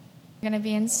We're going to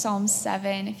be in Psalm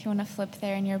 7 if you want to flip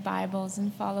there in your Bibles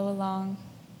and follow along.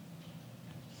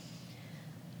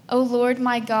 O Lord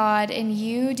my God, in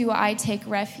you do I take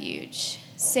refuge.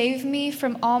 Save me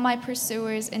from all my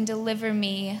pursuers and deliver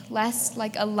me, lest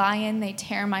like a lion they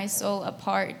tear my soul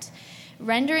apart,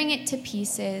 rendering it to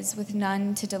pieces with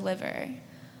none to deliver.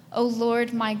 O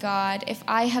Lord my God, if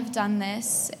I have done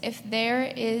this, if there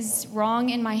is wrong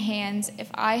in my hands,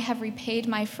 if I have repaid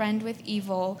my friend with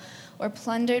evil, or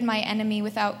plundered my enemy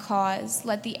without cause,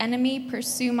 let the enemy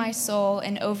pursue my soul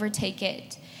and overtake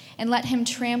it, and let him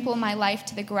trample my life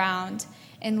to the ground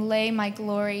and lay my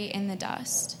glory in the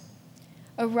dust.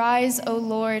 Arise, O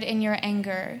Lord, in your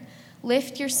anger.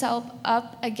 Lift yourself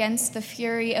up against the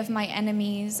fury of my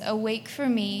enemies. Awake for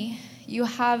me. You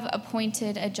have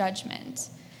appointed a judgment.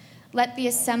 Let the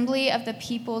assembly of the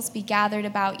peoples be gathered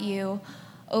about you.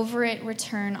 Over it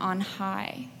return on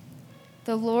high.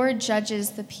 The Lord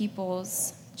judges the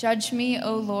peoples. Judge me,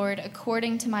 O Lord,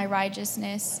 according to my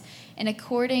righteousness and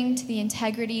according to the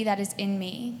integrity that is in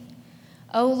me.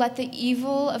 O let the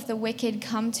evil of the wicked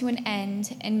come to an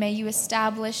end, and may you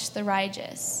establish the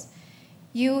righteous.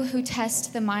 You who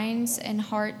test the minds and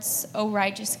hearts, O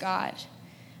righteous God.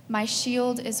 My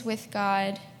shield is with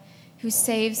God, who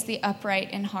saves the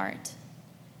upright in heart.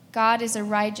 God is a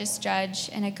righteous judge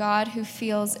and a God who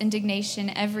feels indignation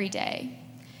every day.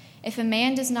 If a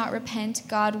man does not repent,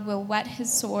 God will whet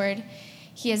his sword.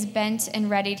 He has bent and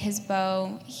readied his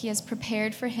bow. He has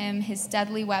prepared for him his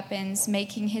deadly weapons,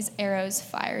 making his arrows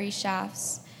fiery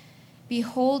shafts.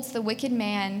 Behold, the wicked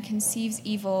man conceives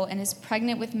evil and is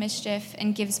pregnant with mischief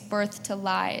and gives birth to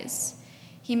lies.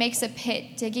 He makes a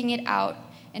pit, digging it out,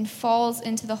 and falls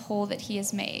into the hole that he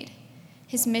has made.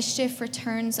 His mischief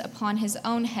returns upon his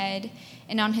own head,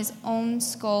 and on his own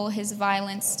skull his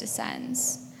violence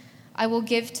descends. I will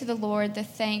give to the Lord the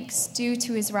thanks due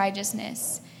to his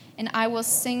righteousness, and I will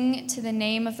sing to the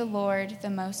name of the Lord the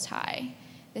Most High.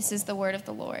 This is the word of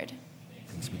the Lord.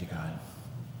 Thanks be to God.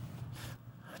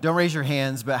 Don't raise your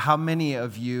hands, but how many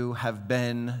of you have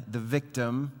been the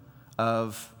victim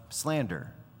of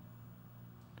slander?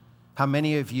 How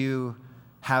many of you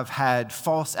have had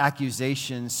false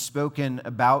accusations spoken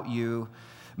about you,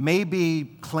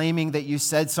 maybe claiming that you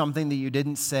said something that you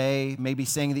didn't say, maybe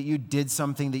saying that you did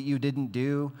something that you didn't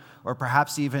do, or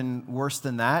perhaps even worse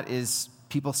than that is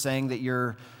people saying that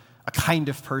you're a kind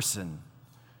of person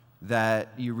that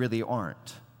you really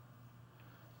aren't.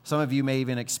 Some of you may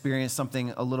even experience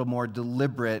something a little more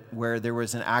deliberate where there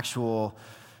was an actual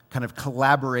kind of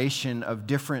collaboration of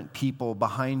different people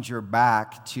behind your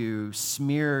back to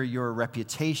smear your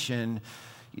reputation,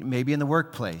 maybe in the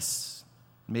workplace,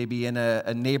 maybe in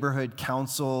a neighborhood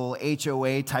council,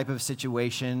 HOA type of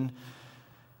situation,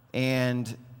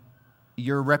 and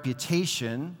your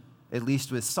reputation, at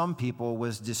least with some people,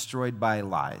 was destroyed by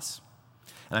lies.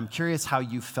 And I'm curious how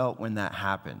you felt when that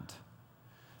happened.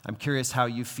 I'm curious how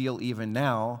you feel even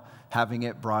now, having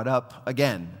it brought up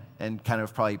again and kind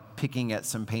of probably picking at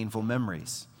some painful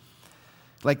memories.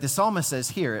 Like the psalmist says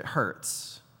here, it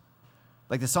hurts.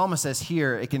 Like the psalmist says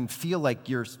here, it can feel like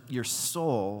your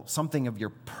soul, something of your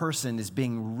person is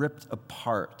being ripped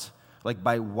apart, like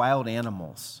by wild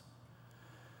animals.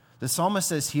 The psalmist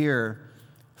says here,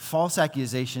 false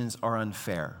accusations are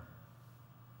unfair.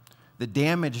 The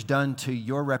damage done to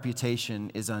your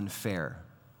reputation is unfair.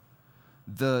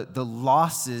 The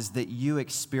losses that you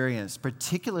experience,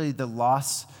 particularly the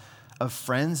loss of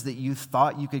friends that you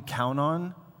thought you could count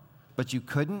on, but you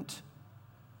couldn't,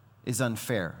 is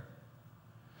unfair.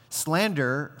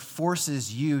 Slander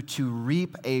forces you to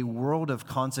reap a world of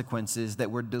consequences that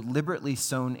were deliberately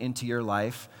sown into your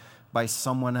life by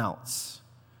someone else,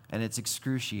 and it's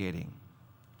excruciating.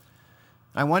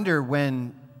 I wonder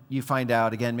when you find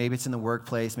out, again, maybe it's in the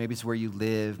workplace, maybe it's where you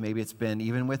live, maybe it's been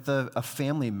even with a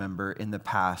family member in the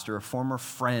past, or a former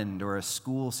friend, or a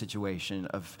school situation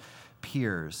of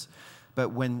peers. But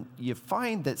when you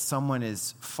find that someone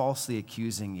is falsely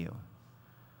accusing you,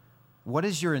 what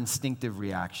is your instinctive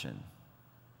reaction?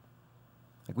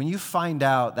 Like when you find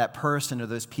out that person or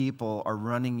those people are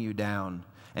running you down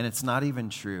and it's not even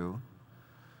true,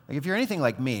 like if you're anything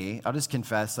like me, I'll just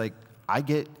confess, like I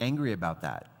get angry about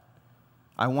that.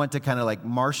 I want to kind of like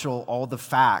marshal all the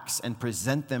facts and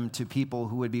present them to people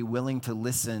who would be willing to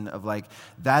listen of like,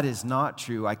 that is not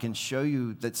true. I can show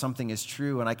you that something is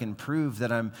true and I can prove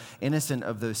that I'm innocent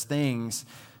of those things,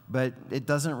 but it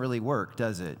doesn't really work,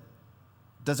 does it?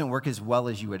 It doesn't work as well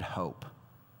as you would hope.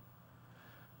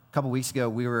 A couple weeks ago,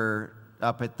 we were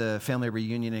up at the family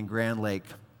reunion in Grand Lake,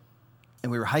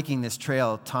 and we were hiking this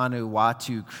trail,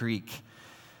 Tanuwatu Creek,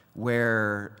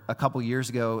 where a couple years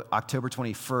ago, October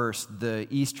 21st, the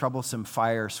East Troublesome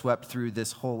Fire swept through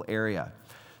this whole area.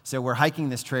 So we're hiking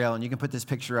this trail, and you can put this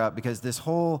picture up because this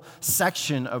whole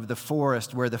section of the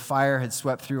forest where the fire had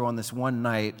swept through on this one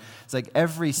night, it's like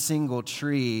every single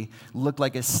tree looked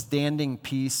like a standing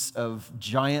piece of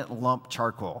giant lump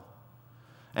charcoal.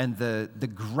 And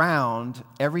the ground,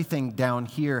 everything down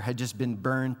here had just been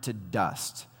burned to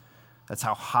dust. That's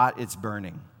how hot it's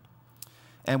burning.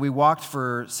 And we walked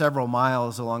for several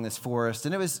miles along this forest,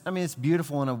 and it's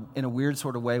beautiful in a weird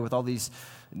sort of way with all these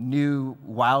new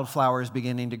wildflowers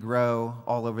beginning to grow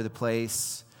all over the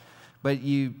place. But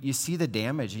you see the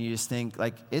damage, and you just think,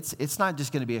 like, it's not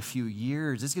just going to be a few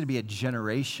years, it's going to be a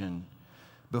generation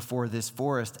before this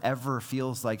forest ever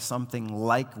feels like something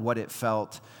like what it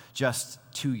felt just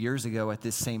 2 years ago at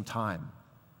this same time.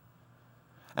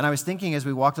 And I was thinking as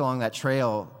we walked along that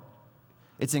trail,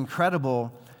 it's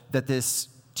incredible that this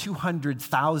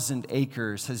 200,000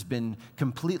 acres has been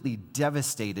completely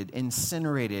devastated,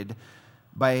 incinerated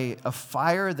by a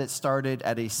fire that started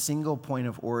at a single point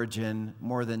of origin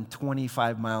more than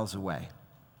 25 miles away.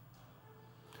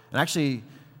 And actually,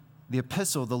 the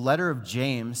epistle, the letter of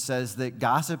James, says that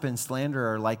gossip and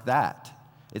slander are like that.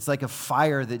 It's like a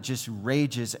fire that just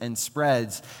rages and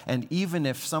spreads. And even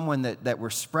if someone that were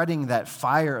spreading that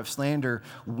fire of slander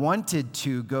wanted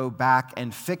to go back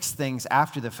and fix things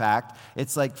after the fact,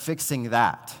 it's like fixing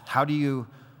that. How do you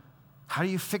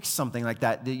fix something like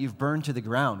that you've burned to the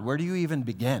ground? Where do you even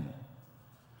begin?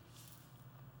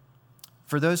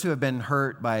 For those who have been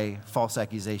hurt by false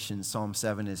accusations, Psalm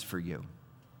 7 is for you.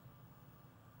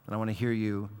 And I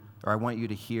want you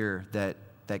to hear that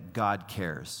God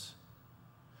cares.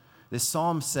 This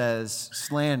psalm says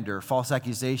slander, false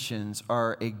accusations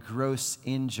are a gross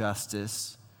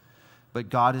injustice, but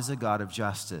God is a God of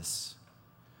justice.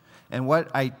 And what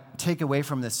I take away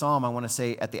from this psalm, I want to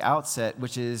say at the outset,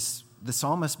 which is the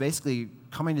psalmist basically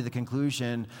coming to the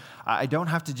conclusion, I don't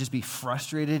have to just be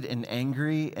frustrated and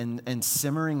angry and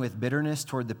simmering with bitterness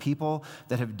toward the people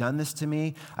that have done this to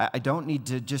me. I don't need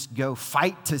to just go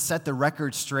fight to set the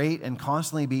record straight and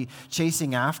constantly be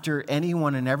chasing after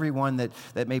anyone and everyone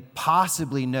that may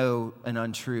possibly know an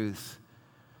untruth.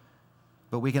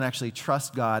 But we can actually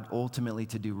trust God ultimately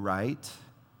to do right.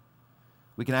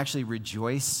 We can actually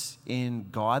rejoice in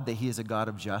God that He is a God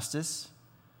of justice.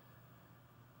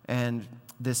 And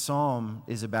this psalm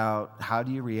is about how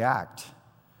do you react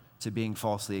to being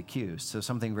falsely accused. So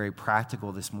something very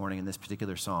practical this morning in this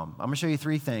particular psalm. I'm going to show you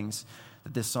three things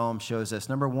that this psalm shows us.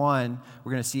 Number one,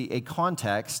 we're going to see a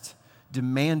context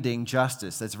demanding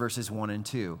justice. That's verses 1 and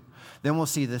 2. Then we'll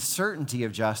see the certainty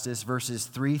of justice, verses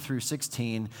 3 through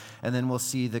 16. And then we'll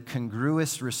see the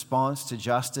congruous response to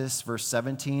justice, verse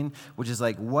 17, which is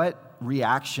like, what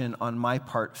reaction on my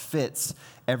part fits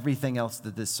everything else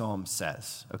that this psalm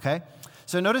says, okay?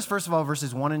 So notice, first of all,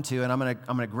 verses 1 and 2, and I'm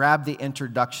gonna grab the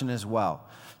introduction as well.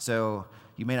 So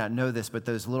you may not know this, but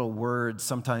those little words,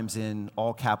 sometimes in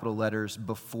all capital letters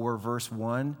before verse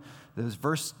 1, those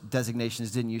verse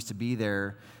designations didn't used to be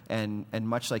there, and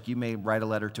much like you may write a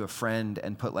letter to a friend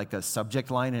and put like a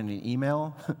subject line in an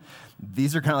email,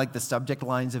 these are kind of like the subject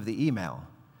lines of the email.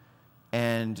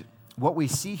 And what we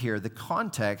see here, the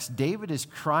context, David is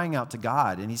crying out to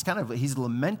God, and he's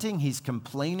lamenting, he's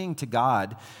complaining to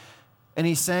God, and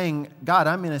he's saying, God,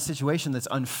 I'm in a situation that's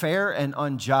unfair and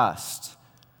unjust.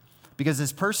 Because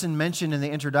this person mentioned in the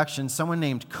introduction, someone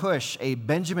named Cush, a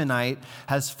Benjaminite,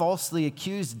 has falsely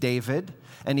accused David,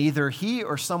 and either he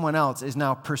or someone else is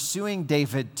now pursuing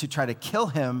David to try to kill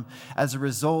him as a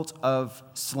result of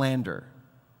slander.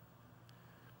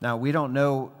 Now, we don't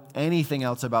know anything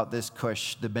else about this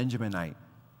Cush, the Benjaminite.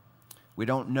 We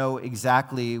don't know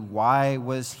exactly why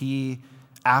was he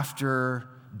after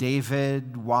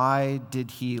David? Why did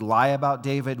he lie about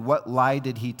David? What lie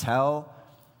did he tell?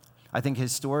 I think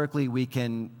historically we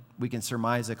can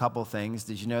surmise a couple things.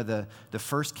 Did you know the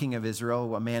first king of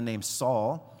Israel, a man named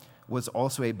Saul, was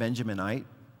also a Benjaminite?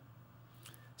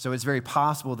 So it's very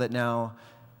possible that now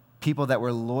people that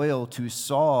were loyal to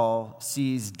Saul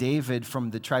sees David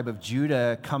from the tribe of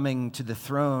Judah coming to the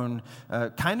throne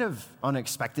kind of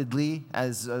unexpectedly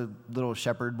as a little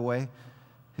shepherd boy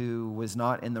who was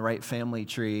not in the right family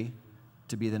tree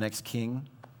to be the next king.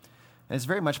 And it's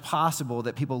very much possible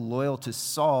that people loyal to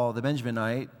Saul, the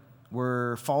Benjaminite,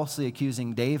 were falsely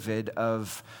accusing David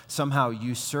of somehow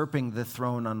usurping the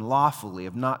throne unlawfully,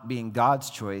 of not being God's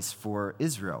choice for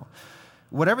Israel.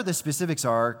 Whatever the specifics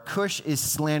are, Cush is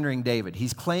slandering David.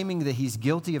 He's claiming that he's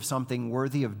guilty of something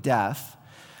worthy of death.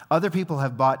 Other people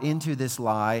have bought into this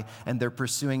lie, and they're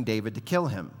pursuing David to kill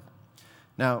him.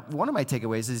 Now, one of my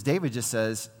takeaways is David just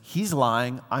says, he's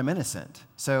lying, I'm innocent.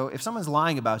 So if someone's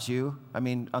lying about you,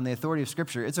 on the authority of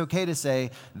Scripture, it's okay to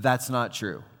say, that's not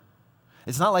true.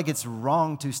 It's not like it's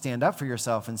wrong to stand up for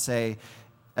yourself and say,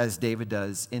 as David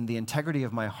does, in the integrity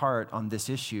of my heart on this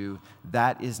issue,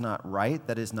 that is not right,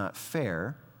 that is not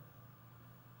fair.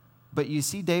 But you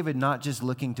see David not just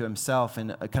looking to himself in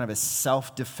a kind of a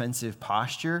self-defensive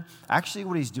posture. Actually,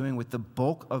 what he's doing with the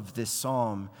bulk of this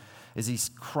psalm is he's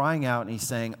crying out and he's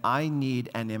saying, I need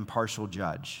an impartial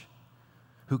judge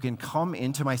who can come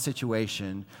into my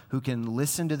situation, who can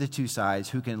listen to the two sides,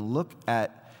 who can look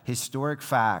at historic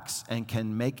facts and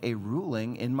can make a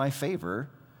ruling in my favor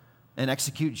and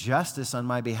execute justice on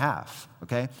my behalf,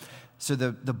 okay? So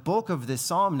the bulk of this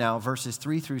psalm now, verses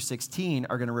 3 through 16,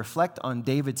 are going to reflect on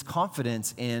David's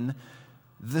confidence in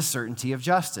the certainty of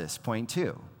justice, point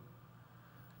 2.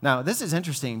 Now, this is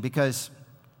interesting because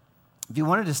if you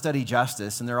wanted to study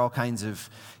justice, and there are all kinds of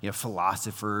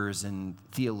philosophers and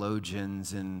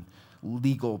theologians and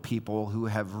legal people who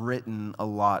have written a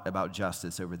lot about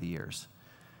justice over the years.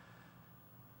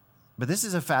 But this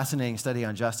is a fascinating study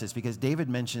on justice because David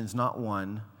mentions not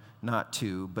one, not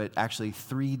two, but actually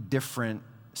 3 different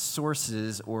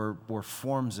sources or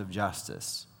forms of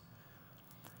justice.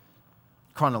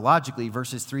 Chronologically,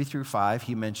 verses 3 through 5,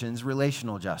 he mentions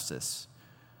relational justice.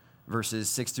 Verses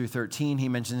 6 through 13, he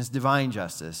mentions divine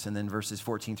justice. And then verses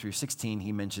 14 through 16,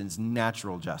 he mentions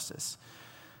natural justice.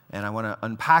 And I want to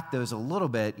unpack those a little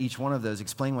bit, each one of those,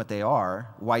 explain what they are,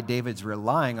 why David's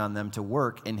relying on them to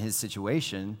work in his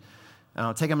situation. And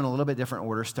I'll take them in a little bit different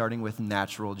order, starting with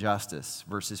natural justice,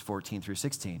 verses 14 through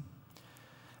 16.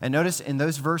 And notice in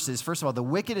those verses, first of all, the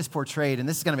wicked is portrayed, and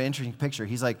this is kind of an interesting picture.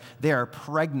 He's like, they are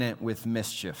pregnant with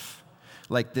mischief.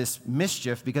 Like this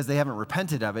mischief, because they haven't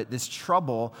repented of it, this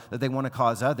trouble that they want to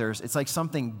cause others, it's like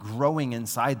something growing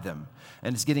inside them.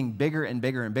 And it's getting bigger and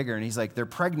bigger and bigger. And he's like, they're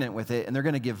pregnant with it, and they're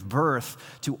going to give birth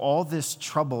to all this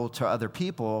trouble to other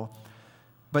people.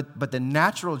 But the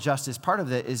natural justice part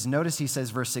of it is, notice he says,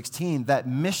 verse 16, that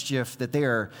mischief that they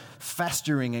are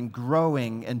festering and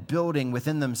growing and building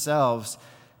within themselves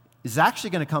is actually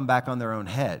going to come back on their own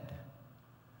head.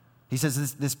 He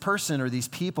says this person or these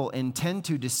people intend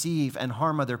to deceive and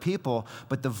harm other people,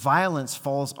 but the violence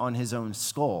falls on his own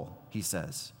skull, he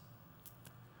says.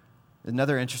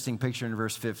 Another interesting picture in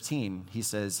verse 15, he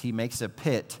says he makes a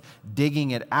pit,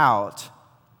 digging it out,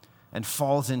 and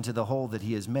falls into the hole that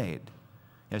he has made.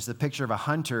 There's the picture of a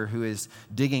hunter who is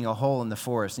digging a hole in the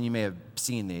forest, and you may have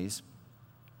seen these.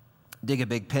 Dig a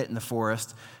big pit in the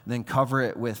forest, and then cover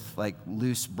it with like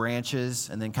loose branches,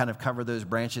 and then kind of cover those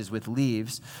branches with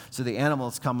leaves. So the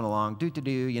animal's coming along,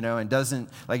 and doesn't,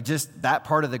 like, just that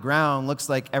part of the ground looks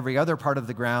like every other part of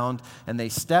the ground, and they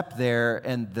step there,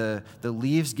 and the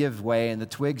leaves give way, and the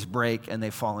twigs break, and they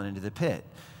fall into the pit.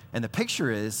 And the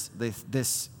picture is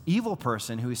this evil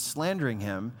person who is slandering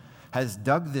him has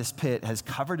dug this pit, has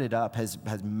covered it up, has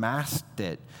masked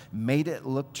it, made it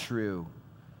look true,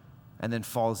 and then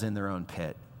falls in their own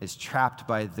pit, is trapped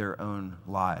by their own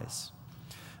lies.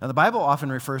 Now, the Bible often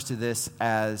refers to this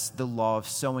as the law of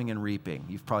sowing and reaping.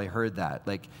 You've probably heard that.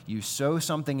 Like, you sow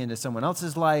something into someone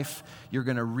else's life, you're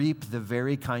going to reap the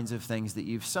very kinds of things that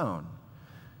you've sown.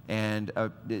 And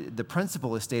the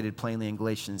principle is stated plainly in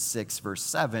Galatians 6, verse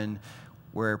 7,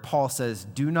 where Paul says,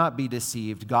 do not be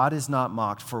deceived. God is not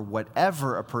mocked, for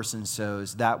whatever a person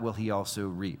sows, that will he also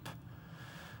reap.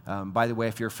 By the way,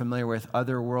 if you're familiar with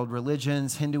other world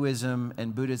religions, Hinduism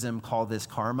and Buddhism call this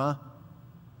karma.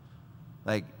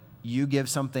 Like, you give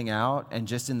something out, and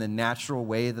just in the natural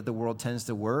way that the world tends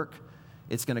to work,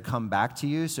 it's going to come back to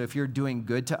you. So if you're doing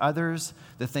good to others,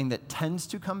 the thing that tends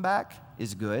to come back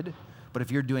is good. But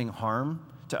if you're doing harm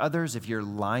to others, if you're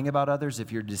lying about others,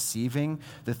 if you're deceiving,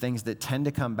 the things that tend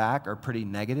to come back are pretty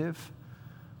negative.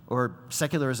 Or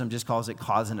secularism just calls it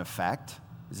cause and effect.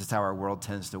 This is how our world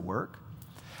tends to work.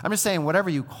 I'm just saying, whatever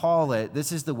you call it,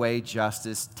 this is the way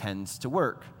justice tends to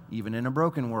work, even in a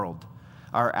broken world.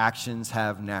 Our actions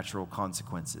have natural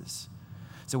consequences.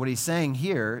 So what he's saying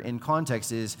here in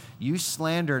context is, you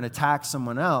slander and attack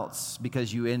someone else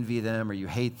because you envy them or you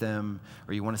hate them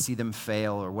or you want to see them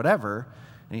fail or whatever.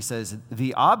 And he says,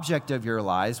 the object of your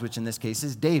lies, which in this case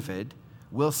is David,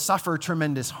 will suffer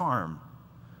tremendous harm.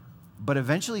 But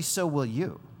eventually so will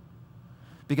you.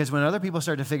 Because when other people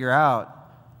start to figure out,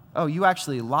 oh, you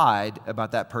actually lied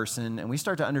about that person, and we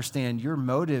start to understand your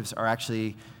motives are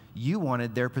actually, you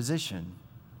wanted their position.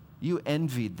 You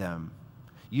envied them.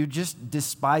 You just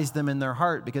despised them in their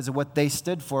heart because of what they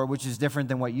stood for, which is different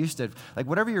than what you stood for. Like,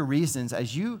 whatever your reasons,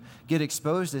 as you get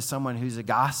exposed as someone who's a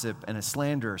gossip and a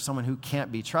slanderer, someone who can't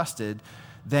be trusted,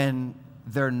 then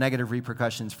there are negative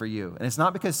repercussions for you. And it's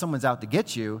not because someone's out to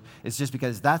get you, it's just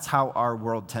because that's how our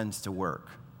world tends to work.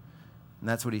 And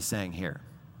that's what he's saying here,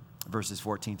 verses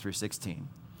 14 through 16.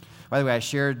 By the way, I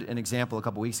shared an example a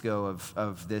couple weeks ago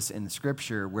of this in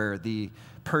Scripture where the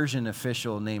Persian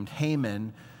official named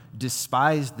Haman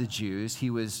despised the Jews. He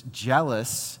was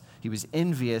jealous. He was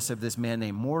envious of this man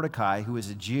named Mordecai, who was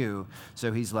a Jew.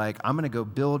 So he's like, I'm going to go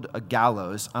build a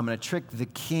gallows. I'm going to trick the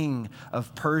king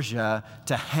of Persia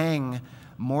to hang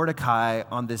Mordecai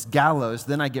on this gallows.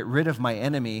 Then I get rid of my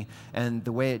enemy. And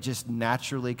the way it just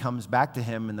naturally comes back to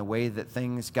him and the way that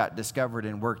things got discovered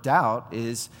and worked out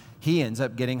is he ends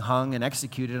up getting hung and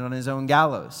executed on his own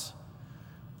gallows.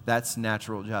 That's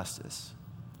natural justice.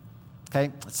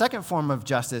 Okay, second form of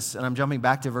justice, and I'm jumping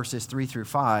back to verses 3 through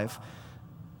 5.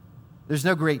 There's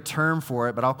no great term for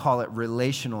it, but I'll call it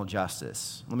relational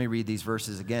justice. Let me read these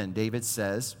verses again. David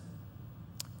says,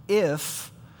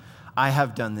 if I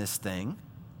have done this thing,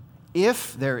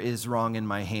 if there is wrong in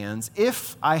my hands,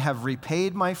 if I have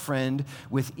repaid my friend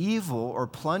with evil or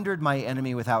plundered my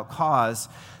enemy without cause,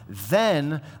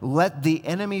 then let the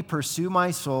enemy pursue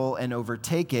my soul and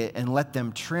overtake it, and let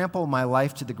them trample my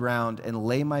life to the ground and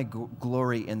lay my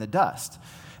glory in the dust.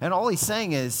 And all he's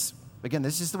saying is, again,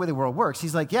 this is the way the world works.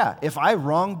 He's like, yeah, if I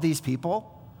wronged these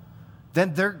people,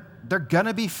 then they're going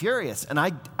to be furious, and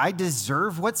I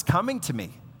deserve what's coming to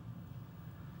me.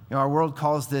 You know, our world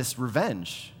calls this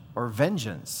revenge or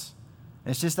vengeance.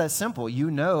 And it's just that simple. You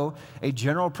know, a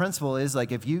general principle is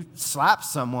like if you slap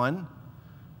someone,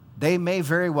 they may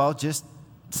very well just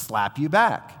slap you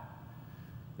back.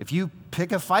 If you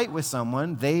pick a fight with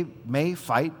someone, they may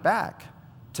fight back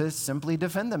to simply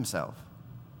defend themselves.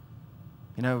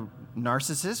 You know,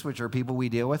 narcissists, which are people we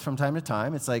deal with from time to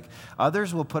time, it's like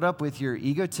others will put up with your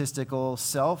egotistical,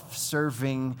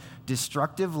 self-serving,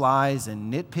 destructive lies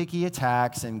and nitpicky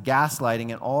attacks and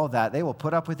gaslighting and all of that. They will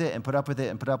put up with it and put up with it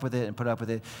and put up with it and put up with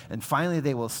it. And finally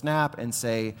they will snap and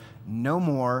say, no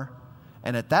more.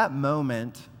 And at that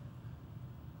moment,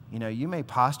 you know, you may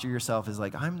posture yourself as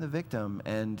like, I'm the victim.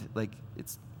 And like,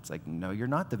 it's like, no, you're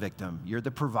not the victim. You're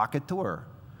the provocateur.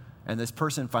 And this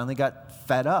person finally got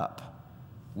fed up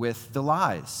with the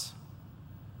lies,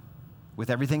 with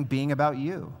everything being about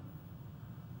you.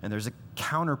 And there's a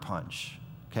counterpunch,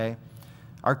 okay?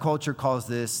 Our culture calls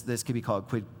this could be called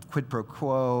quid pro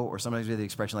quo, or sometimes we have the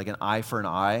expression like an eye for an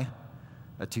eye,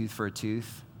 a tooth for a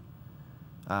tooth.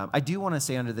 I do want to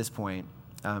say under this point,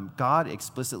 God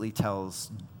explicitly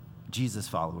tells Jesus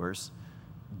followers,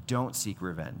 don't seek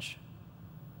revenge,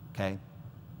 okay?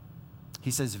 He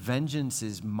says, vengeance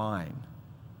is mine.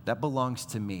 That belongs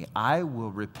to me. I will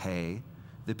repay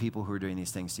the people who are doing these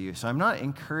things to you. So I'm not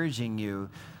encouraging you.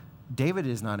 David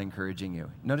is not encouraging you.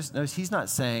 Notice he's not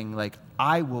saying like,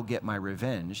 I will get my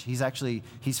revenge.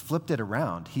 He's flipped it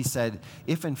around. He said,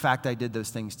 if in fact I did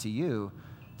those things to you,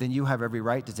 then you have every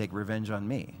right to take revenge on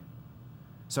me.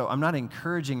 So I'm not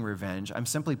encouraging revenge. I'm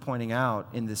simply pointing out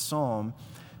in this psalm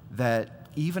that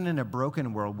even in a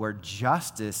broken world where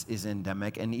justice is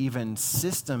endemic and even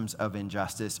systems of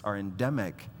injustice are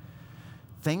endemic,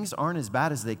 things aren't as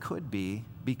bad as they could be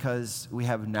because we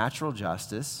have natural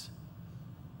justice.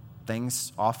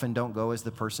 Things often don't go as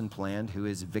the person planned who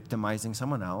is victimizing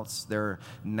someone else. There are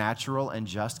natural and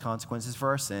just consequences for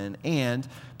our sin, and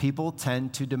people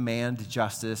tend to demand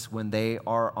justice when they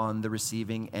are on the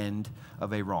receiving end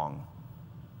of a wrong.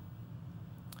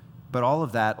 But all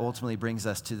of that ultimately brings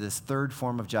us to this third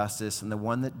form of justice, and the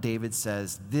one that David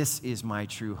says, this is my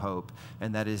true hope,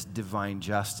 and that is divine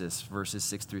justice, verses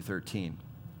 6 through 13.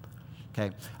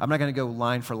 Okay, I'm not going to go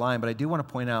line for line, but I do want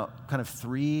to point out kind of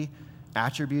three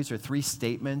attributes or three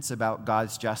statements about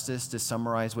God's justice to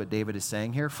summarize what David is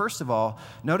saying here. First of all,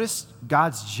 notice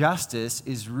God's justice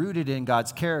is rooted in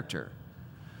God's character.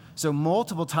 So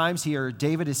multiple times here,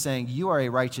 David is saying, you are a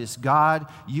righteous God,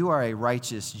 you are a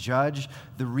righteous judge.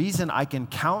 The reason I can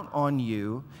count on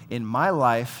you in my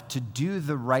life to do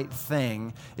the right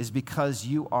thing is because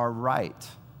you are right.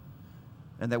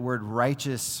 And that word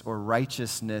righteous or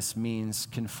righteousness means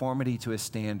conformity to a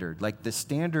standard. Like the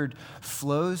standard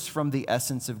flows from the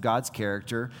essence of God's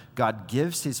character. God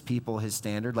gives his people his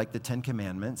standard, like the Ten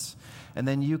Commandments. And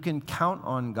then you can count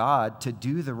on God to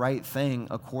do the right thing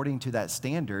according to that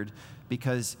standard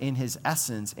because in his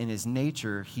essence, in his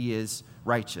nature, he is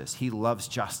righteous. He loves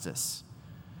justice.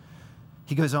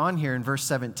 He goes on here in verse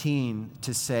 17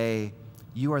 to say,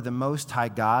 you are the Most High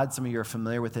God. Some of you are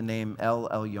familiar with the name El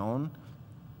Elyon.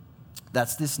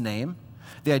 That's this name.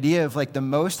 The idea of like the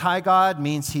Most High God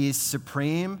means he's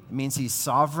supreme, means he's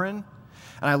sovereign.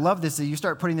 And I love this, that you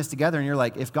start putting this together and you're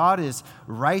like, if God is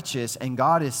righteous and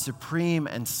God is supreme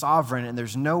and sovereign and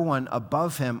there's no one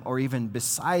above him or even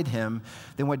beside him,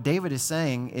 then what David is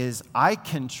saying is, I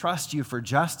can trust you for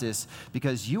justice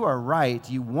because you are right,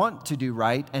 you want to do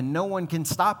right, and no one can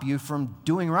stop you from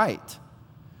doing right.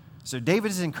 So David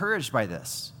is encouraged by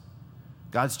this.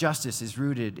 God's justice is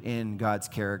rooted in God's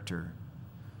character.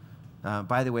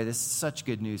 By the way, this is such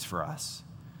good news for us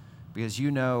because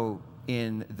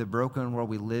in the broken world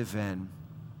we live in,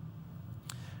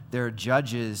 there are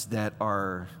judges that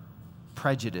are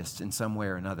prejudiced in some way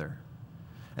or another.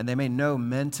 And they may know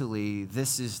mentally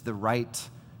this is the right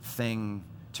thing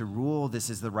to rule, this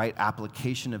is the right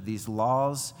application of these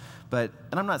laws, and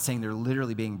I'm not saying they're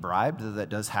literally being bribed, though that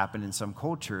does happen in some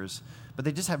cultures, but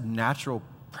they just have natural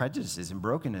prejudices and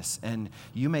brokenness. And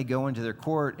you may go into their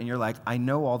court and you're like, I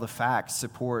know all the facts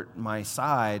support my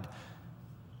side,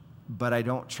 but I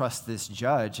don't trust this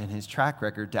judge and his track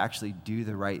record to actually do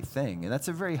the right thing. And that's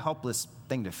a very helpless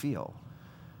thing to feel.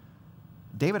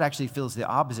 David actually feels the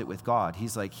opposite with God.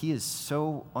 He's like, he is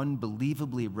so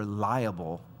unbelievably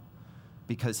reliable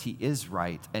because he is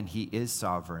right and he is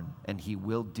sovereign and he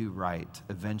will do right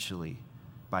eventually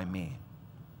by me.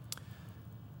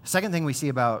 Second thing we see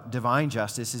about divine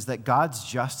justice is that God's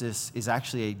justice is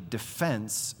actually a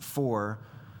defense for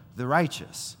the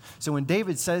righteous. So when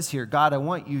David says here, God, I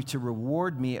want you to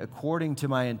reward me according to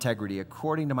my integrity,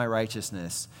 according to my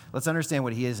righteousness, let's understand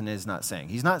what he is and is not saying.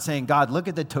 He's not saying, God, look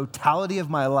at the totality of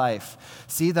my life.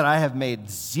 See that I have made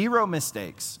 0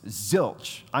 mistakes,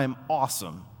 zilch. I am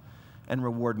awesome, and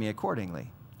reward me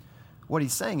accordingly. What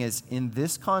he's saying is, in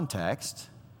this context,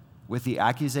 with the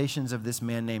accusations of this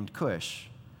man named Cush,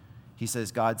 he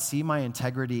says, God, see my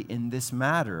integrity in this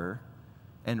matter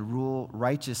and rule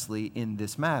righteously in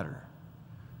this matter.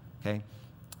 Okay?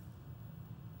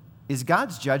 Is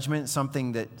God's judgment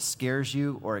something that scares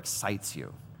you or excites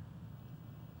you?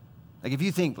 Like if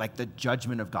you think like the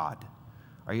judgment of God,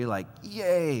 are you like,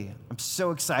 yay, I'm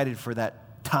so excited for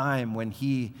that time when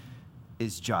he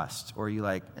is just? Or are you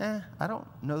like, I don't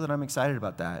know that I'm excited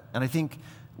about that? And I think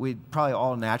we'd probably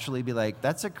all naturally be like,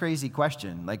 that's a crazy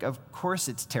question. Like, of course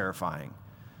it's terrifying.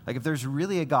 Like, if there's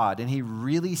really a God and he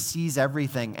really sees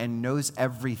everything and knows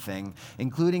everything,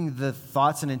 including the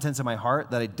thoughts and intents of my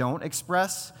heart that I don't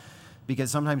express, because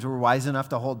sometimes we're wise enough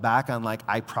to hold back on like,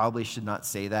 I probably should not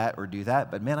say that or do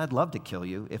that, but man, I'd love to kill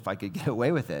you if I could get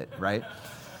away with it, right?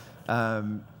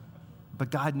 But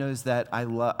God knows that I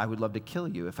would love to kill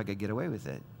you if I could get away with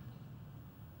it.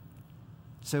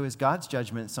 So is God's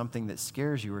judgment something that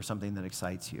scares you or something that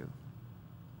excites you?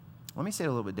 Let me say it a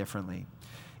little bit differently.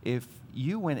 If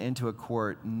you went into a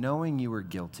court knowing you were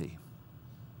guilty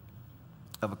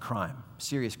of a crime,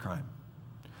 serious crime,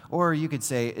 or you could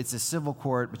say it's a civil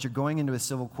court, but you're going into a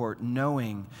civil court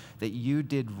knowing that you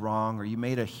did wrong or you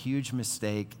made a huge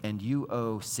mistake and you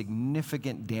owe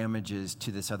significant damages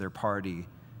to this other party,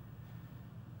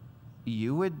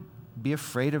 you would be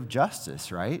afraid of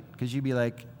justice, right? Because you'd be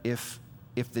like, if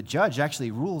the judge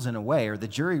actually rules in a way, or the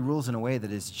jury rules in a way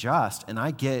that is just, and I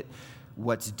get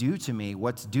what's due to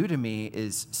me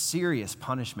is serious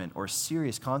punishment or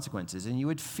serious consequences, and you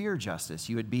would fear justice.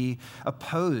 You would be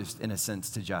opposed, in a sense,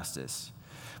 to justice.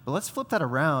 But let's flip that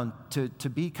around to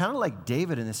be kind of like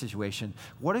David in this situation.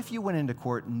 What if you went into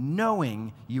court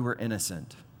knowing you were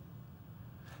innocent?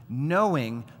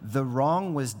 Knowing the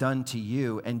wrong was done to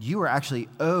you and you were actually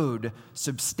owed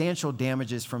substantial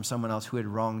damages from someone else who had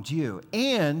wronged you.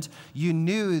 And you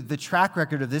knew the track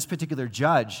record of this particular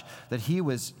judge, that he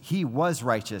was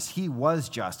righteous, he was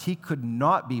just, he could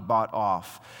not be bought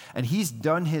off. And he's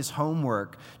done his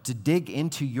homework to dig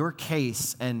into your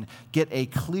case and get a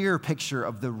clear picture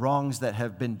of the wrongs that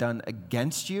have been done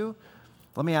against you.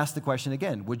 Let me ask the question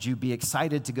again. Would you be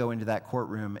excited to go into that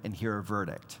courtroom and hear a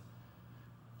verdict?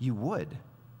 You would.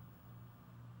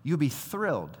 You'd be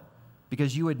thrilled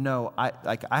because you would know,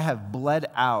 I have bled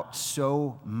out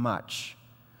so much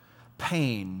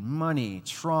pain, money,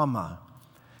 trauma,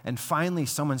 and finally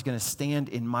someone's going to stand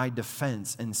in my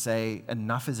defense and say,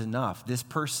 enough is enough. This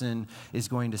person is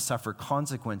going to suffer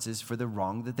consequences for the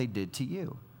wrong that they did to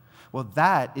you. Well,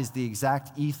 that is the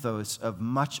exact ethos of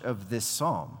much of this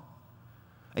psalm.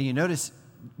 And you notice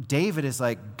David is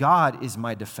like, God is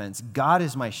my defense. God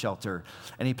is my shelter.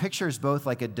 And he pictures both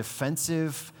like a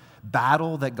defensive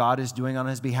battle that God is doing on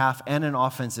his behalf and an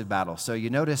offensive battle. So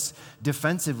you notice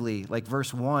defensively, like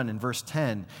verse 1 and verse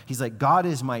 10, he's like, God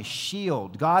is my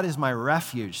shield. God is my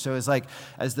refuge. So it's like,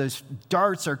 as those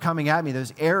darts are coming at me,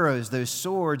 those arrows, those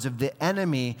swords of the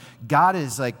enemy, God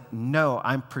is like, no,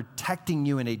 I'm protecting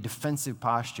you in a defensive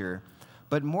posture.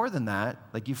 But more than that,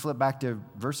 like you flip back to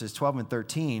verses 12 and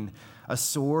 13, a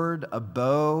sword, a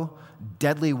bow,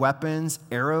 deadly weapons,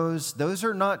 arrows, those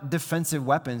are not defensive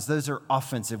weapons. Those are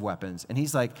offensive weapons. And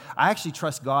he's like, I actually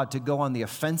trust God to go on the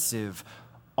offensive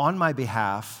on my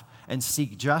behalf and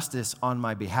seek justice on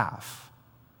my behalf.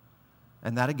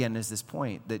 And that, again, is this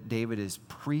point that David is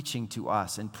preaching to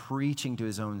us and preaching to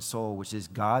his own soul, which is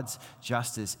God's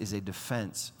justice is a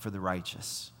defense for the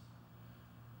righteous.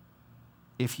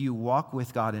 If you walk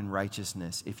with God in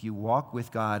righteousness, if you walk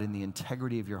with God in the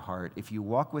integrity of your heart, if you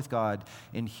walk with God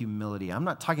in humility, I'm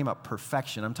not talking about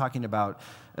perfection. I'm talking about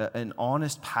an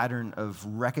honest pattern of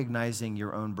recognizing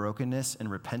your own brokenness and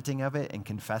repenting of it and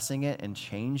confessing it and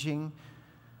changing,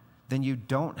 then you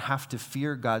don't have to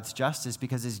fear God's justice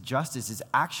because his justice is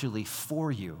actually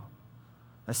for you.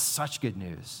 That's such good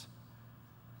news.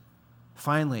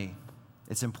 Finally,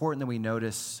 it's important that we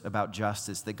notice about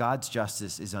justice that God's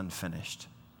justice is unfinished.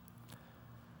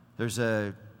 There's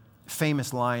a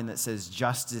famous line that says,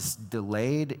 justice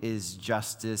delayed is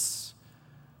justice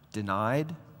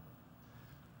denied.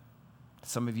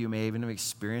 Some of you may even have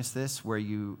experienced this where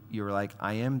you're like,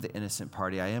 I am the innocent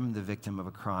party. I am the victim of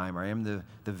a crime. Or I am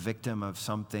the victim of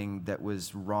something that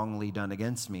was wrongly done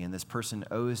against me. And this person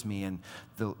owes me. And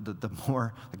the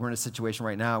more, like we're in a situation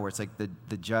right now where it's like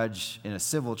the judge in a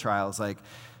civil trial is like,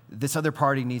 this other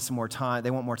party needs some more time.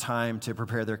 They want more time to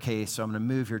prepare their case. So I'm going to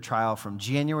move your trial from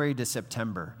January to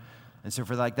September. And so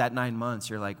for like that 9 months,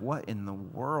 you're like, what in the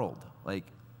world? Like,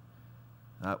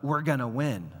 we're going to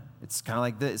win. It's kind of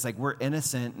like this. It's like we're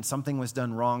innocent and something was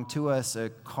done wrong to us. A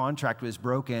contract was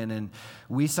broken and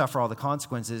we suffer all the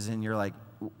consequences. And you're like,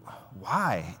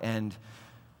 why? And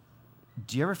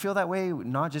do you ever feel that way,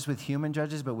 not just with human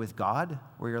judges, but with God,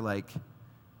 where you're like,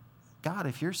 God,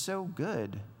 if you're so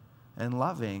good and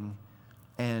loving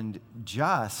and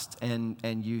just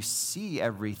and you see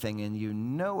everything and you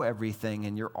know everything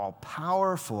and you're all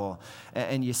powerful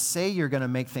and you say you're going to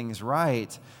make things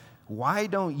right, why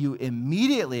don't you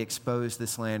immediately expose the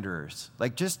slanderers?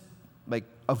 Like just like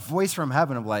a voice from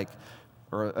heaven of like,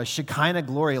 or a Shekinah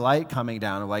glory light coming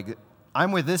down of like,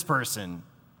 I'm with this person.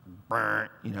 This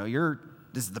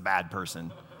is the bad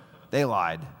person. They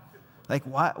lied. Like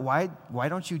why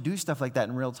don't you do stuff like that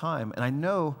in real time? And I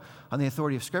know on the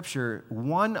authority of Scripture,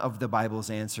 one of the Bible's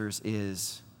answers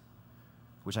is,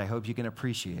 which I hope you can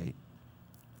appreciate,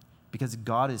 because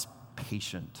God is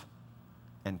patient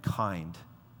and kind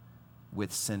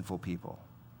with sinful people.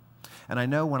 And I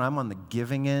know when I'm on the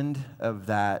giving end of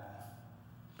that,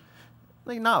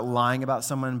 like not lying about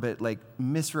someone, but like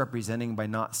misrepresenting by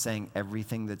not saying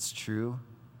everything that's true,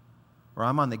 or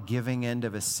I'm on the giving end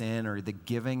of a sin or the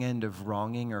giving end of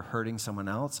wronging or hurting someone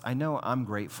else, I know I'm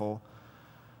grateful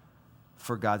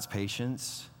for God's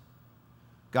patience.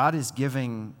 God is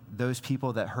giving those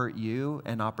people that hurt you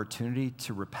an opportunity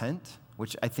to repent,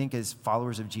 which I think as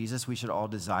followers of Jesus, we should all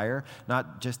desire.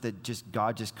 Not just that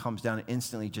God just comes down and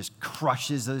instantly just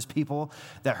crushes those people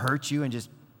that hurt you and just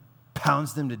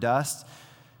pounds them to dust.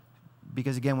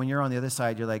 Because again, when you're on the other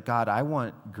side, you're like, God, I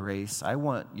want grace. I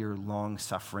want your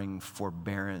long-suffering,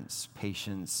 forbearance,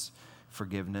 patience,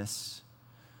 forgiveness.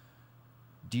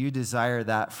 Do you desire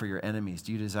that for your enemies?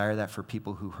 Do you desire that for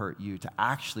people who hurt you, to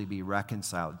actually be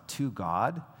reconciled to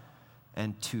God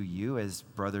and to you as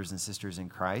brothers and sisters in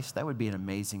Christ? That would be an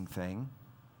amazing thing.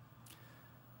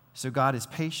 So God is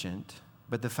patient,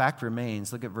 but the fact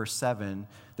remains, look at verse 7,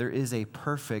 there is a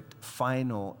perfect,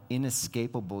 final,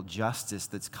 inescapable justice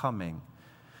that's coming.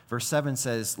 Verse 7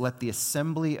 says, let the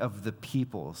assembly of the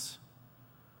peoples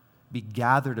be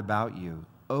gathered about you.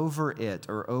 Over it,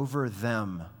 or over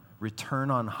them,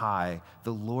 return on high.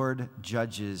 The Lord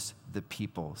judges the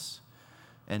peoples.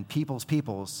 And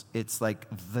peoples, it's like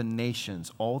the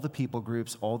nations, all the people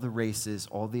groups, all the races,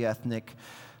 all the ethnic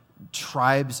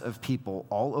tribes of people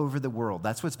all over the world.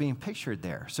 That's what's being pictured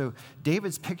there. So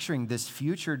David's picturing this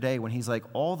future day when he's like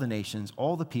all the nations,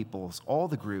 all the peoples, all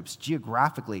the groups,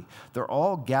 geographically, they're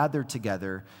all gathered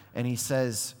together. And he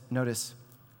says, notice,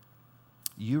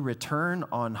 you return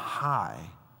on high.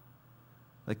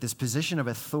 Like this position of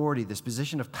authority, this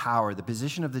position of power, the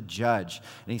position of the judge.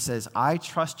 And he says, I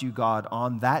trust you, God,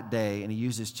 on that day. And he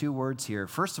uses two words here.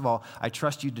 First of all, I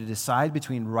trust you to decide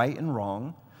between right and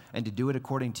wrong and to do it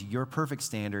according to your perfect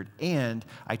standard. And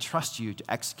I trust you to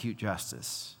execute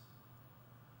justice.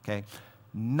 Okay?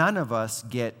 None of us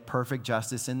get perfect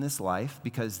justice in this life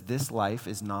because this life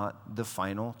is not the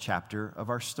final chapter of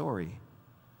our story.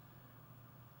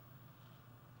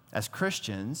 As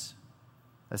Christians,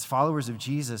 as followers of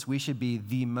Jesus, we should be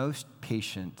the most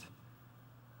patient,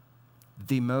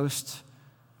 the most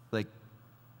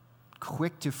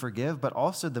quick to forgive, but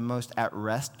also the most at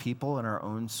rest people in our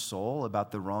own soul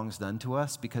about the wrongs done to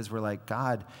us, because we're like,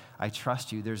 God, I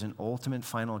trust you. There's an ultimate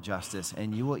final justice,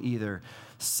 and you will either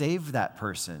save that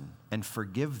person and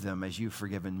forgive them as you've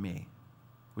forgiven me,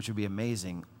 which would be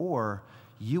amazing, or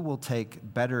you will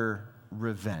take better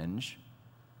revenge,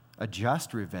 a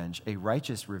just revenge, a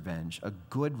righteous revenge, a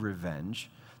good revenge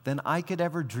than I could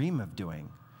ever dream of doing.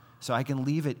 So I can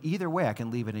leave it either way. I can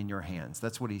leave it in your hands.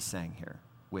 That's what he's saying here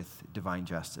with divine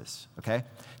justice, okay?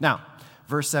 Now,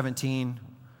 verse 17,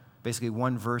 basically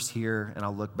one verse here, and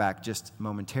I'll look back just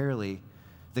momentarily,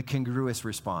 the congruous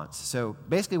response. So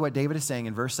basically what David is saying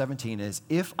in verse 17 is,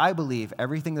 if I believe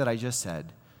everything that I just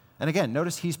said, and again,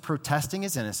 notice he's protesting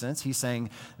his innocence. He's saying,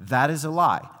 that is a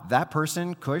lie. That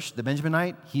person, Cush, the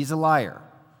Benjaminite, he's a liar,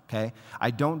 okay?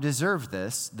 I don't deserve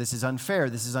this. This is unfair.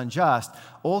 This is unjust.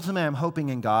 Ultimately, I'm hoping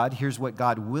in God. Here's what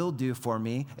God will do for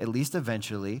me, at least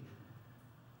eventually.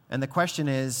 And the question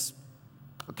is,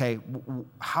 okay,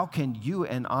 how can you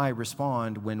and I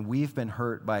respond when we've been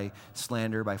hurt by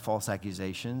slander, by false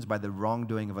accusations, by the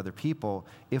wrongdoing of other people,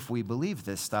 if we believe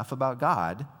this stuff about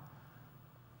God?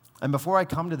 And before I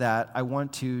come to that, I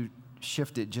want to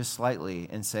shift it just slightly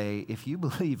and say, if you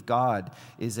believe God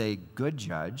is a good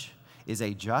judge, is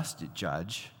a just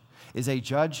judge, is a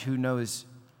judge who knows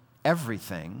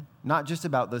everything, not just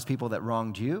about those people that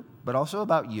wronged you, but also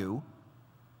about you,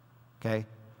 okay?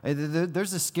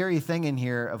 There's a scary thing in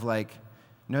here of like,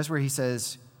 notice where he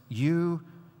says, you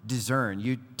discern,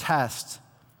 you test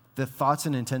the thoughts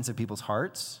and intents of people's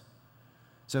hearts.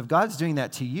 So if God's doing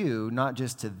that to you, not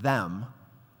just to them,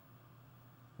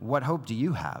 what hope do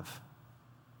you have?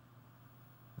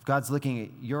 If God's looking at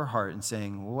your heart and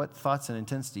saying, well, what thoughts and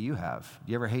intents do you have?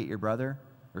 Do you ever hate your brother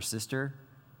or sister?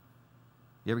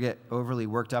 You ever get overly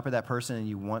worked up at that person and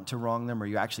you want to wrong them, or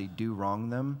you actually do wrong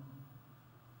them?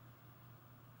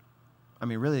 I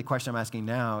mean, really the question I'm asking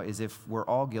now is, if we're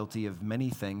all guilty of many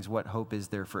things, what hope is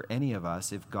there for any of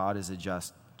us if God is a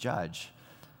just judge?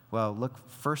 Well, look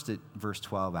first at verse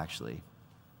 12, actually.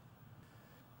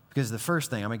 Because the first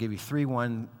thing, I'm going to give you 3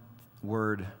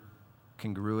 one-word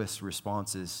congruous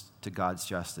responses to God's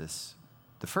justice.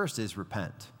 The first is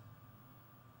repent.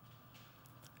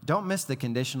 Don't miss the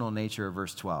conditional nature of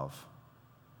verse 12.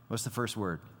 What's the first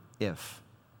word? If.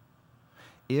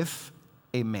 If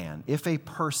a man, if a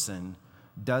person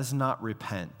does not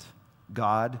repent,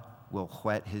 God will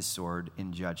whet his sword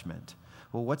in judgment.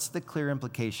 Well, what's the clear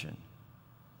implication?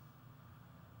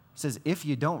 It says, if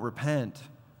you don't repent,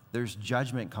 there's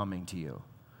judgment coming to you.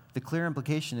 The clear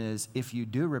implication is, if you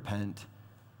do repent,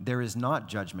 there is not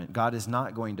judgment. God is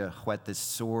not going to whet this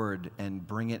sword and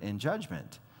bring it in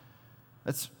judgment.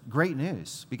 That's great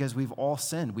news, because we've all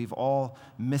sinned. We've all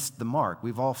missed the mark.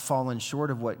 We've all fallen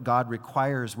short of what God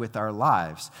requires with our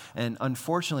lives. And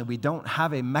unfortunately, we don't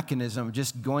have a mechanism of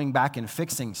just going back and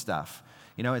fixing stuff.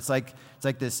 You know, it's like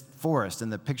this forest,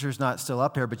 and the picture's not still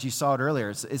up here, but you saw it earlier.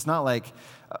 It's not like,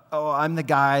 oh, I'm the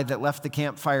guy that left the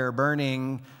campfire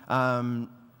burning.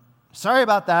 Sorry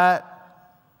about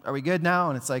that. Are we good now?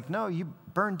 And it's like, no, you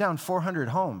burned down 400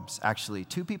 homes, actually.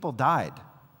 2 people died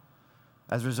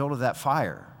as a result of that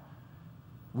fire.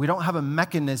 We don't have a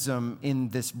mechanism in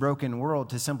this broken world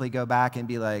to simply go back and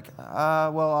be like,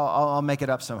 well, I'll make it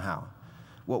up somehow.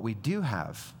 What we do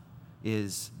have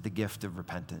is the gift of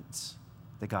repentance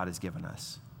that God has given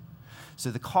us.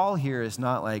 So the call here is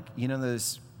not like,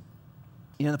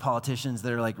 the politicians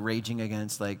that are like raging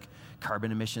against like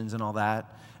carbon emissions and all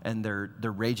that, and they're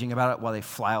raging about it while they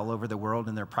fly all over the world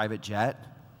in their private jet,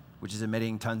 which is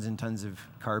emitting tons and tons of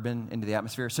carbon into the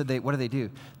atmosphere. So what do?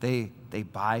 They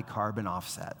buy carbon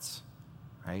offsets,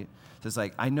 right? So it's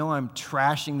like, I know I'm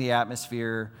trashing the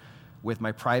atmosphere with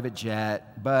my private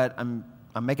jet, but I'm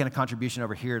making a contribution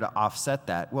over here to offset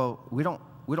that. Well, we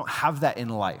don't have that in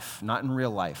life, not in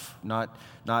real life, not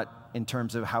in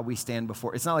terms of how we stand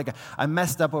before. It's not like I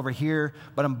messed up over here,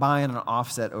 but I'm buying an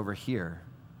offset over here.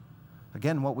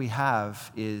 Again, what we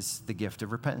have is the gift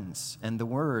of repentance. And the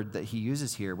word that he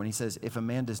uses here, when he says, if a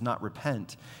man does not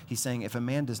repent, he's saying, if a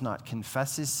man does not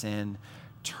confess his sin,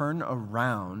 turn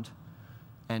around,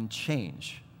 and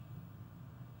change.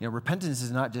 Repentance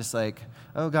is not just like,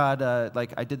 oh God,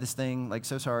 I did this thing,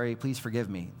 so sorry, please forgive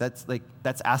me.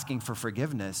 That's asking for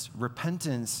forgiveness.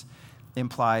 Repentance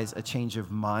implies a change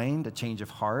of mind, a change of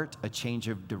heart, a change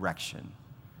of direction.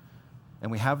 And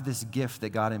we have this gift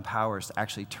that God empowers to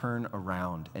actually turn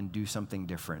around and do something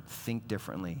different, think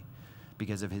differently,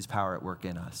 because of his power at work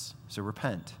in us. So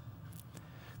repent.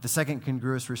 The second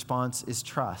congruous response is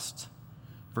trust.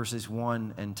 Verses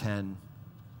 1 and 10.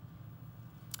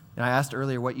 And I asked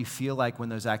earlier what you feel like when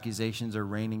those accusations are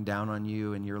raining down on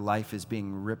you and your life is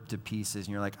being ripped to pieces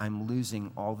and you're like, I'm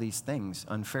losing all these things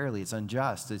unfairly. It's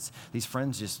unjust. These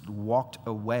friends just walked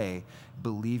away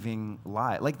believing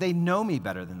lies. Like they know me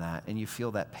better than that, and you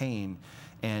feel that pain.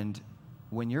 And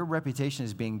when your reputation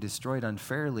is being destroyed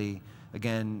unfairly,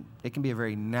 again, it can be a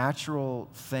very natural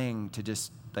thing to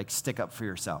just like stick up for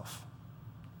yourself.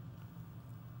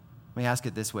 Let me ask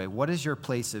it this way. What is your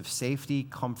place of safety,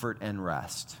 comfort, and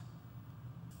rest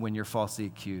when you're falsely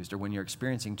accused or when you're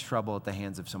experiencing trouble at the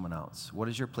hands of someone else? What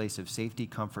is your place of safety,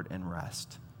 comfort, and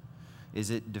rest? Is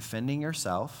it defending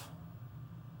yourself?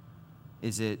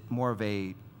 Is it more of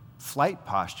a flight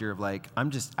posture of like, I'm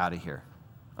just out of here.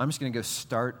 I'm just going to go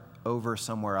start over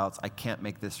somewhere else. I can't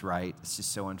make this right. It's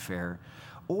just so unfair.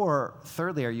 Or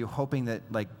thirdly, are you hoping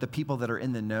that like the people that are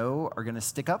in the know are going to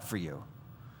stick up for you?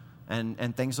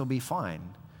 And things will be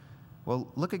fine.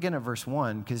 Well, look again at verse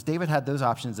 1, because David had those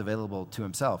options available to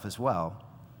himself as well.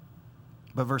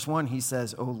 But verse 1, he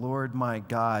says, O Lord my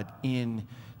God, in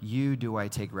you do I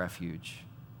take refuge.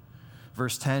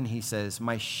 Verse 10, he says,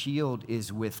 my shield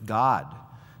is with God,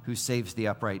 who saves the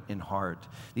upright in heart.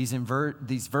 These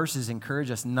verses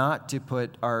encourage us not to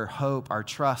put our hope, our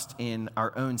trust in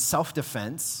our own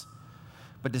self-defense,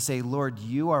 but to say, Lord,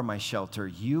 you are my shelter,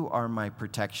 you are my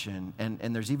protection.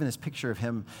 And there's even this picture of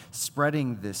him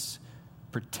spreading this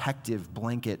protective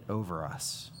blanket over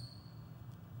us.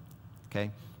 Okay?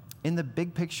 In the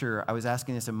big picture, I was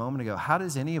asking this a moment ago, how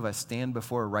does any of us stand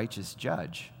before a righteous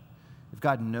judge? If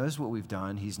God knows what we've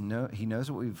done, he knows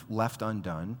what we've left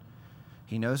undone,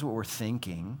 he knows what we're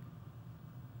thinking.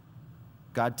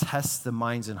 God tests the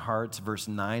minds and hearts, verse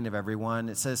 9 of everyone.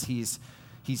 It says he's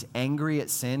angry at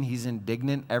sin. He's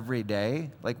indignant every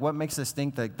day. Like, what makes us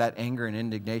think that that anger and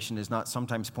indignation is not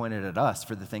sometimes pointed at us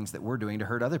for the things that we're doing to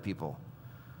hurt other people?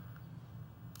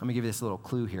 Let me give you this little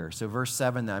clue here. So verse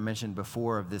 7 that I mentioned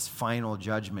before of this final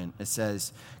judgment, it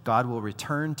says, God will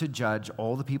return to judge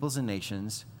all the peoples and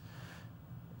nations.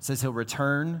 It says he'll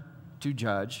return to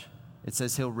judge. It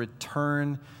says he'll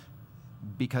return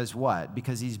because what?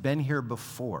 Because he's been here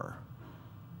before.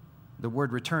 The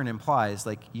word return implies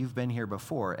like you've been here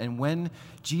before. And when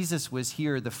Jesus was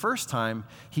here the first time,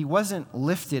 he wasn't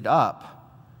lifted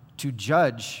up to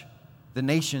judge the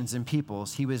nations and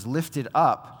peoples. He was lifted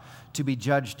up to be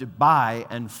judged by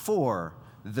and for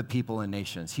the people and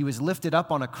nations. He was lifted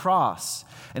up on a cross.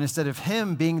 And instead of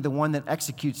him being the one that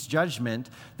executes judgment,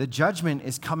 the judgment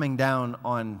is coming down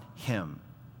on him.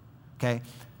 Okay?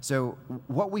 So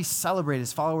what we celebrate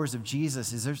as followers of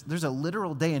Jesus is there's a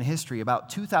literal day in history about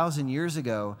 2,000 years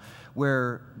ago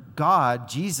where God,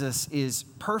 Jesus, is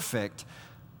perfect,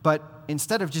 but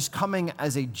instead of just coming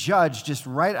as a judge just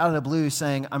right out of the blue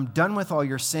saying, I'm done with all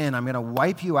your sin, I'm going to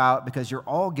wipe you out because you're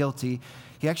all guilty,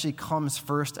 he actually comes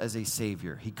first as a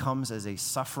savior. He comes as a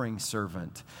suffering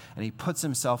servant, and he puts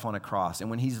himself on a cross. And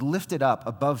when he's lifted up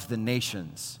above the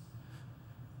nations,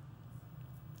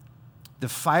 the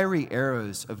fiery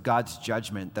arrows of God's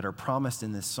judgment that are promised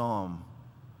in this psalm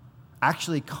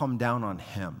actually come down on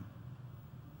him.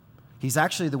 He's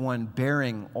actually the one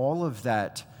bearing all of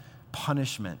that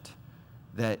punishment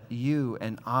that you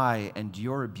and I and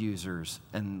your abusers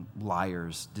and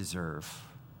liars deserve.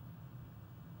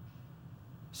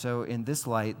 So in this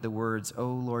light, the words, O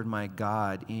Lord my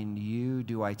God, in you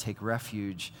do I take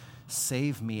refuge,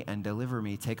 save me and deliver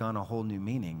me, take on a whole new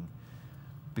meaning.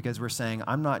 Because we're saying,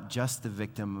 I'm not just the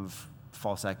victim of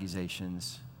false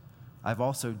accusations. I've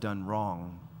also done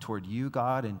wrong toward you,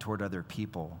 God, and toward other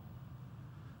people.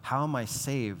 How am I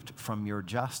saved from your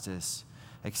justice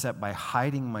except by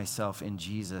hiding myself in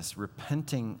Jesus,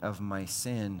 repenting of my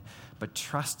sin, but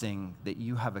trusting that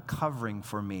you have a covering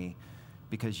for me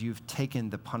because you've taken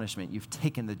the punishment, you've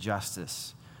taken the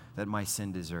justice that my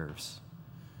sin deserves.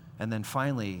 And then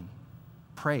finally,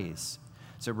 praise.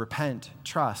 So repent,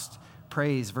 trust,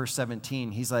 praise, verse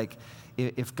 17, he's like,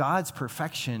 if God's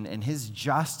perfection and his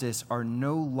justice are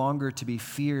no longer to be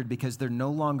feared because they're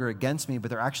no longer against me, but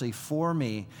they're actually for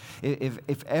me,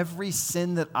 if every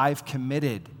sin that I've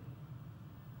committed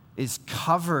is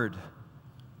covered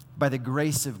by the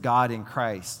grace of God in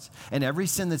Christ, and every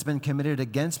sin that's been committed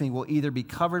against me will either be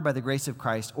covered by the grace of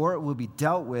Christ or it will be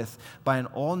dealt with by an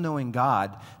all-knowing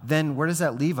God, then where does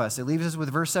that leave us? It leaves us with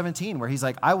verse 17 where he's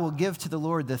like, I will give to the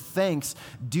Lord the thanks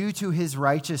due to his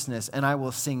righteousness, and I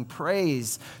will sing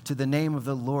praise to the name of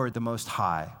the Lord the Most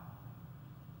High.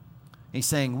 He's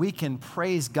saying we can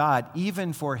praise God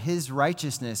even for his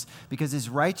righteousness because his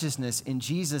righteousness in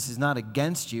Jesus is not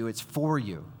against you, it's for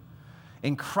you.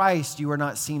 In Christ, you are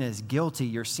not seen as guilty,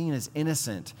 you're seen as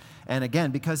innocent. And again,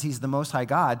 because he's the Most High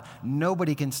God,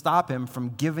 nobody can stop him from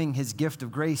giving his gift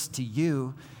of grace to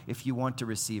you if you want to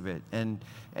receive it. And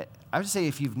I would say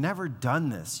if you've never done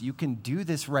this, you can do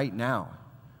this right now.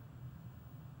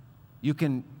 You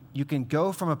can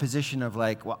go from a position of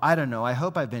like, well, I don't know, I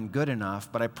hope I've been good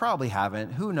enough, but I probably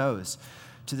haven't, who knows,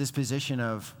 to this position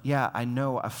of, yeah, I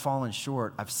know I've fallen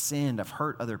short, I've sinned, I've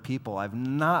hurt other people, I've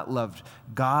not loved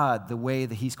God the way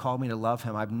that he's called me to love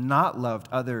him, I've not loved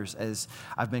others as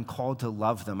I've been called to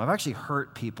love them, I've actually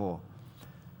hurt people.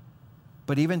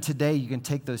 But even today, you can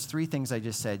take those three things I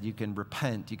just said, you can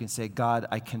repent, you can say, God,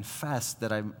 I confess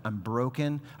that I'm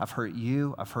broken, I've hurt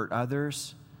you, I've hurt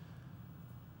others,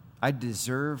 I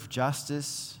deserve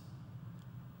justice,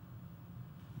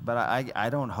 but I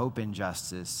don't hope in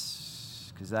justice,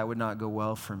 because that would not go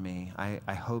well for me.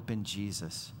 I hope in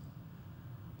Jesus.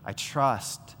 I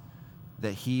trust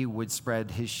that he would spread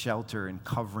his shelter and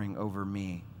covering over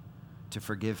me to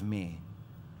forgive me,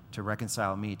 to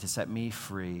reconcile me, to set me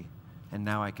free, and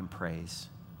now I can praise.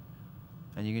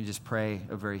 And you can just pray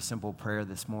a very simple prayer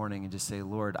this morning and just say,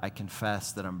 Lord, I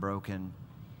confess that I'm broken,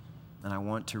 and I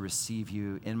want to receive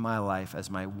you in my life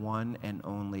as my one and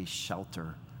only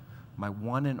shelter. My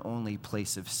one and only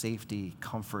place of safety,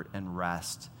 comfort, and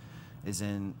rest is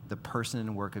in the person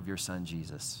and work of your Son,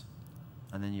 Jesus.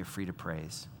 And then you're free to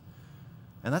praise.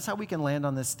 And that's how we can land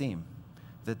on this theme,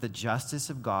 that the justice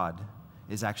of God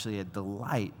is actually a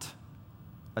delight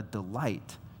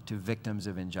to victims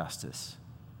of injustice.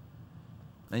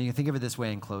 And you can think of it this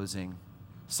way in closing.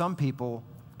 Some people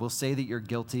will say that you're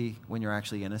guilty when you're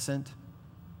actually innocent.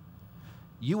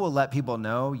 You will let people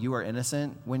know you are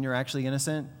innocent when you're actually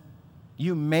innocent.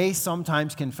 You may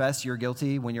sometimes confess you're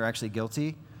guilty when you're actually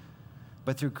guilty,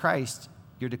 but through Christ,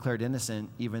 you're declared innocent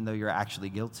even though you're actually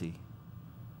guilty.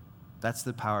 That's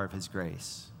the power of his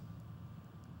grace,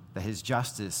 that his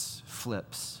justice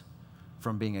flips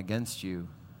from being against you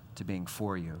to being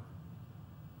for you.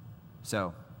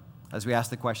 So, as we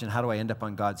ask the question, how do I end up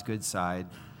on God's good side?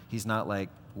 He's not like,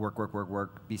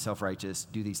 work, be self-righteous,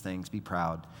 do these things, be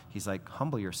proud. He's like,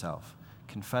 humble yourself,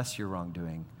 confess your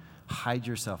wrongdoing, hide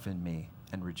yourself in me,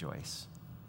 and rejoice.